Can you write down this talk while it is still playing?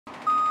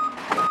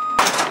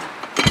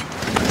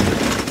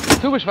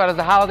Tu B'Shvat is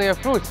the holiday of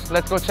fruits.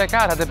 Let's go check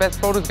out how the best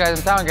produce guys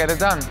in town get it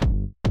done.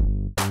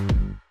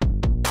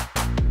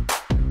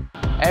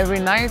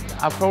 Every night,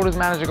 our produce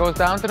manager goes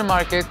down to the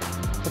market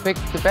to pick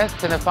the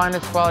best and the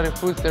finest quality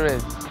fruits there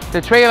is. The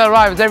trailer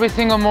arrives every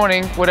single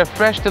morning with a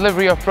fresh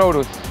delivery of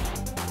produce.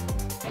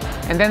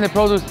 And then the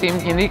produce team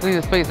uniquely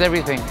displays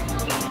everything.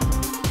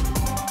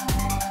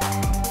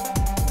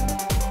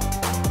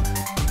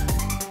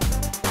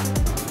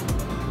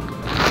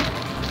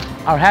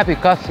 Our happy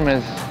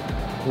customers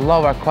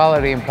love our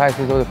quality and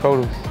prices of the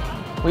produce.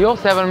 We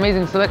also have an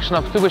amazing selection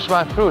of Tu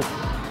B'Shvat fruits.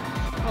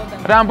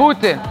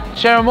 Rambutan,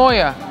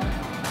 cherimoya,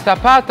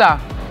 sapata,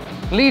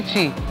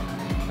 lychee,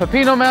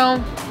 pepino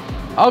melon,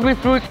 ugly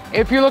fruit.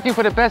 If you're looking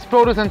for the best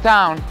produce in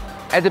town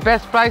at the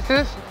best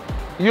prices,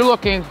 you're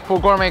looking for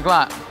Gourmet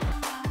Glatt.